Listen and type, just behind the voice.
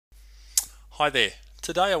Hi there.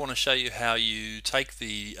 Today I want to show you how you take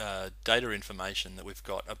the data information that we've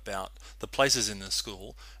got about the places in the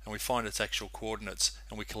school and we find its actual coordinates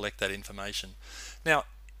and we collect that information. Now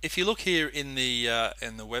if you look here in the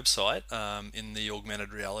website in the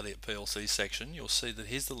augmented reality at PLC section, you'll see that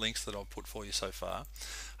here's the links that I've put for you so far,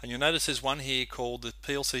 and you'll notice there's one here called the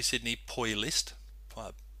PLC Sydney POI list,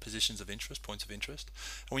 positions of interest, points of interest,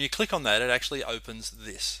 and when you click on that it actually opens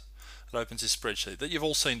this. It opens this spreadsheet that you've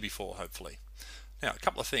all seen before, hopefully. Now, a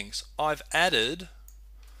couple of things. I've added,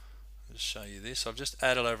 I'll just show you this, I've just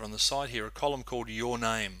added over on the side here a column called Your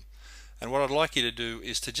Name. And what I'd like you to do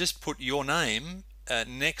is to just put your name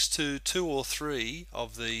next to 2 or 3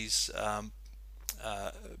 of these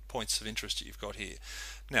points of interest that you've got here.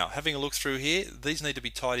 Now, having a look through here, these need to be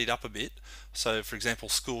tidied up a bit. So, for example,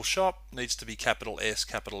 school shop needs to be capital S,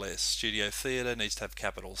 capital S. Studio theatre needs to have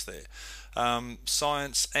capitals there.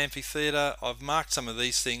 Science amphitheatre, I've marked some of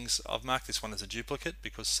these things. I've marked this one as a duplicate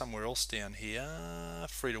because somewhere else down here,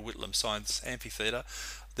 Frida Whitlam Science Amphitheatre,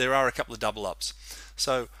 there are a couple of double ups.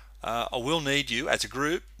 So I will need you as a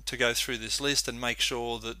group to go through this list and make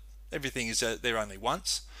sure that everything is there only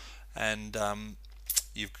once, and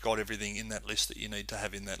you've got everything in that list that you need to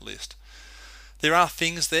have in that list. There are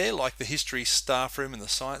things there like the history staff room and the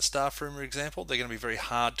science staff room, for example. They're going to be very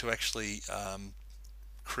hard to actually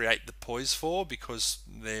create the POIs for because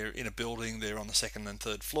they're in a building, they're on the 2nd and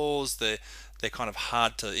 3rd floors, they're kind of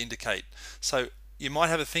hard to indicate. So you might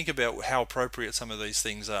have a think about how appropriate some of these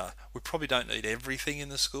things are. We probably don't need everything in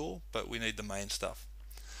the school, but we need the main stuff.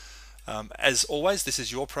 As always, this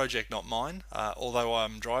is your project, not mine. Although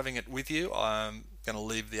I'm driving it with you, I'm going to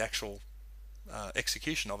leave the actual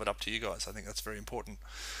execution of it up to you guys. I think that's very important.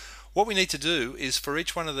 What we need to do is for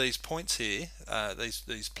each one of these points here,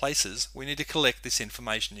 these places, we need to collect this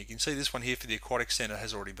information. You can see this one here for the Aquatic Centre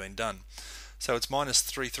has already been done. So it's minus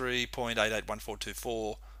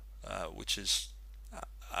 33.881424, which is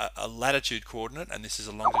a latitude coordinate, and this is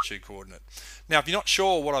a longitude coordinate. Now, if you're not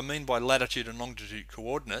sure what I mean by latitude and longitude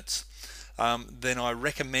coordinates, then I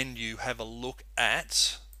recommend you have a look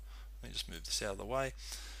at, let me just move this out of the way,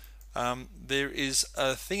 there is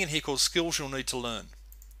a thing in here called skills you'll need to learn.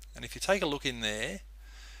 And if you take a look in there,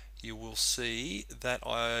 you will see that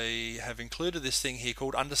I have included this thing here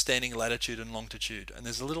called Understanding Latitude and Longitude, and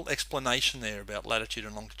there's a little explanation there about latitude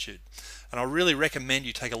and longitude, and I really recommend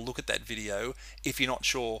you take a look at that video if you're not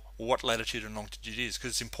sure what latitude and longitude is,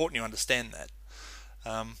 because it's important you understand that.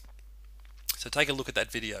 So take a look at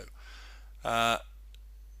that video.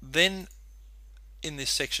 Then in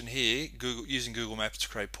this section here, using Google Maps to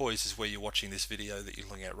create POIs is where you're watching this video that you're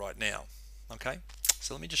looking at right now. Okay,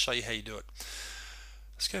 so let me just show you how you do it.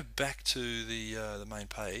 Let's go back to the main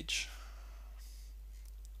page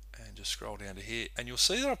and just scroll down to here, and you'll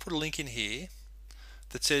see that I put a link in here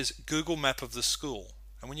that says Google Map of the school,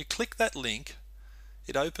 and when you click that link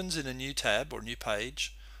it opens in a new tab or a new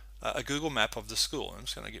page a Google Map of the school. I'm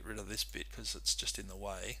just going to get rid of this bit because it's just in the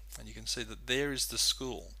way, and you can see that there is the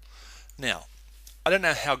school. Now, I don't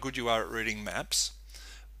know how good you are at reading maps,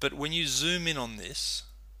 but when you zoom in on this,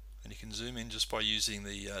 and you can zoom in just by using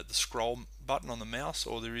the scroll button on the mouse,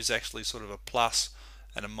 or there is actually sort of a plus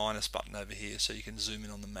and a minus button over here so you can zoom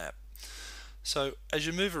in on the map. So as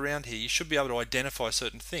you move around here you should be able to identify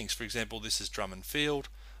certain things. For example, this is Drummond Field,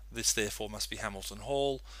 this therefore must be Hamilton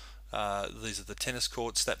Hall, these are the tennis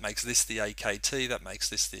courts, that makes this the AKT, that makes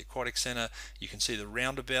this the Aquatic Centre. You can see the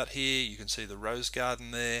roundabout here, you can see the Rose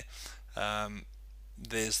Garden there,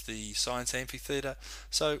 there's the Science Amphitheatre.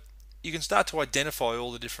 So you can start to identify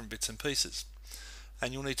all the different bits and pieces,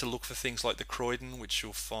 and you'll need to look for things like the Croydon, which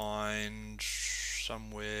you'll find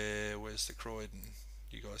somewhere. Where's the Croydon?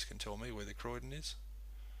 You guys can tell me where the Croydon is.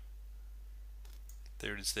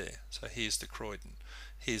 There it is there. So here's the Croydon.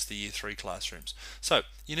 Here's the Year 3 classrooms. So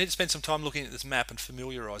you need to spend some time looking at this map and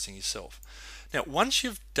familiarising yourself. Now once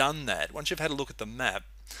you've done that, once you've had a look at the map,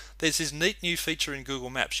 there's this neat new feature in Google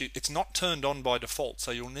Maps. It's not turned on by default,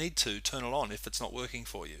 so you'll need to turn it on if it's not working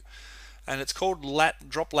for you. And it's called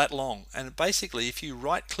Drop Lat Long. And basically, if you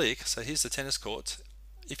right click, so here's the tennis courts,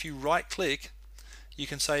 if you right click, you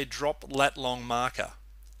can say Drop LatLongMarker,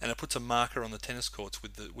 and it puts a marker on the tennis courts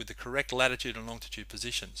with the correct latitude and longitude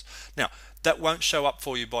positions. Now, that won't show up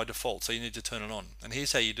for you by default, so you need to turn it on. And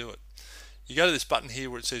here's how you do it. You go to this button here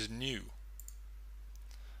where it says New,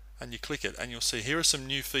 and you click it, and you'll see here are some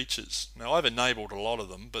new features. Now I've enabled a lot of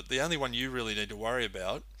them, but the only one you really need to worry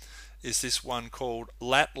about is this one called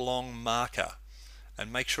LatLongMarker,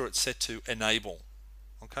 and make sure it's set to enable.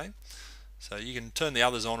 Okay, so you can turn the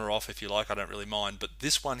others on or off if you like, I don't really mind, but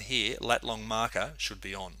this one here, LatLongMarker, should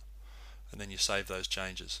be on, and then you save those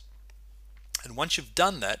changes. And once you've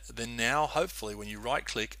done that, then now hopefully when you right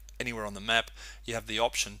click anywhere on the map, you have the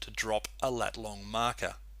option to drop a lat long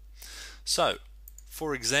marker. So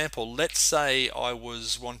for example, let's say I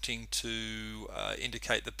was wanting to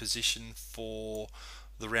indicate the position for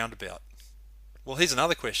the roundabout. Well, here's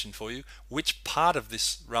another question for you. Which part of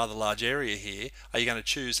this rather large area here are you going to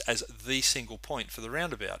choose as the single point for the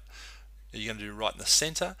roundabout? Are you going to do right in the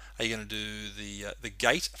center? Are you going to do the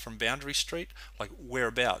gate from Boundary Street? Like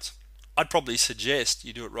whereabouts? I'd probably suggest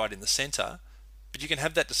you do it right in the center, but you can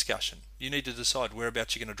have that discussion. You need to decide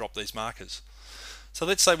whereabouts you're going to drop these markers. So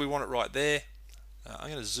let's say we want it right there. I'm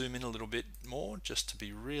going to zoom in a little bit more just to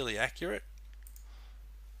be really accurate.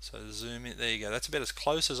 So zoom in, there you go. That's about as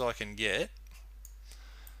close as I can get.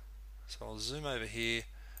 So I'll zoom over here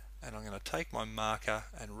and I'm going to take my marker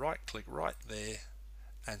and right click right there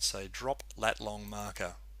and say drop lat long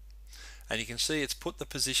marker. And you can see it's put the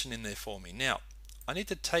position in there for me. Now I need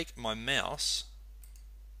to take my mouse.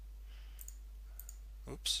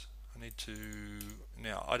 Oops.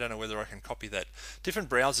 Now I don't know whether I can copy that. Different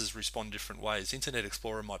browsers respond different ways. Internet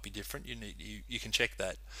Explorer might be different. You can check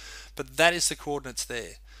that. But that is the coordinates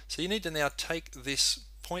there. So you need to now take this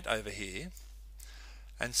point over here.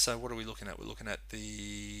 And so what are we looking at? We're looking at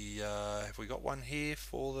the, have we got one here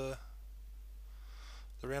for the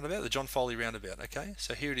roundabout? The John Foley roundabout, okay?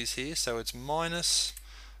 So here it is here. So it's minus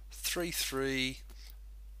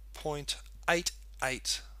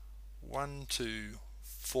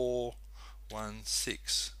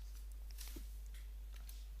 33.8812.416.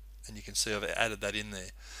 And you can see I've added that in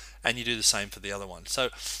there. And you do the same for the other one. So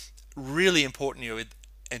really important you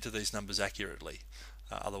enter these numbers accurately.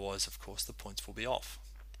 Otherwise, of course, the points will be off.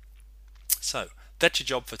 So that's your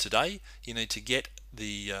job for today. You need to get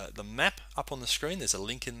the map up on the screen. There's a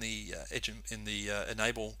link in the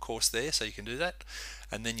enable course there, so you can do that.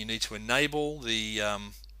 And then you need to enable the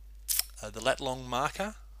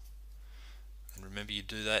LatLongMarker. And remember, you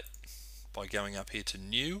do that by going up here to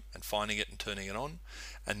New and finding it and turning it on.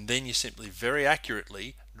 And then you simply very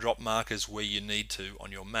accurately drop markers where you need to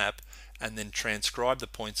on your map, and then transcribe the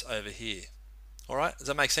points over here. Alright, does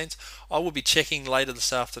that make sense? I will be checking later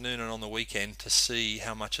this afternoon and on the weekend to see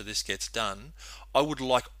how much of this gets done. I would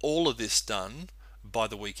like all of this done by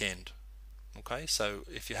the weekend. Okay, so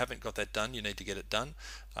if you haven't got that done, you need to get it done.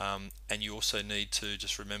 And you also need to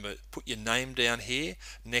just remember, put your name down here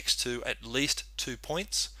next to at least 2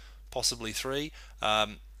 points, possibly 3.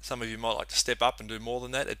 Some of you might like to step up and do more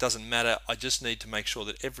than that. It doesn't matter. I just need to make sure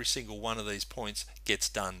that every single one of these points gets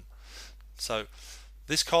done. So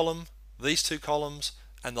this column, these 2 columns,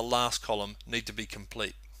 and the last column need to be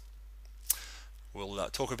complete. We'll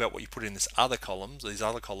talk about what you put in these other columns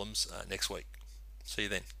next week. See you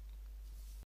then.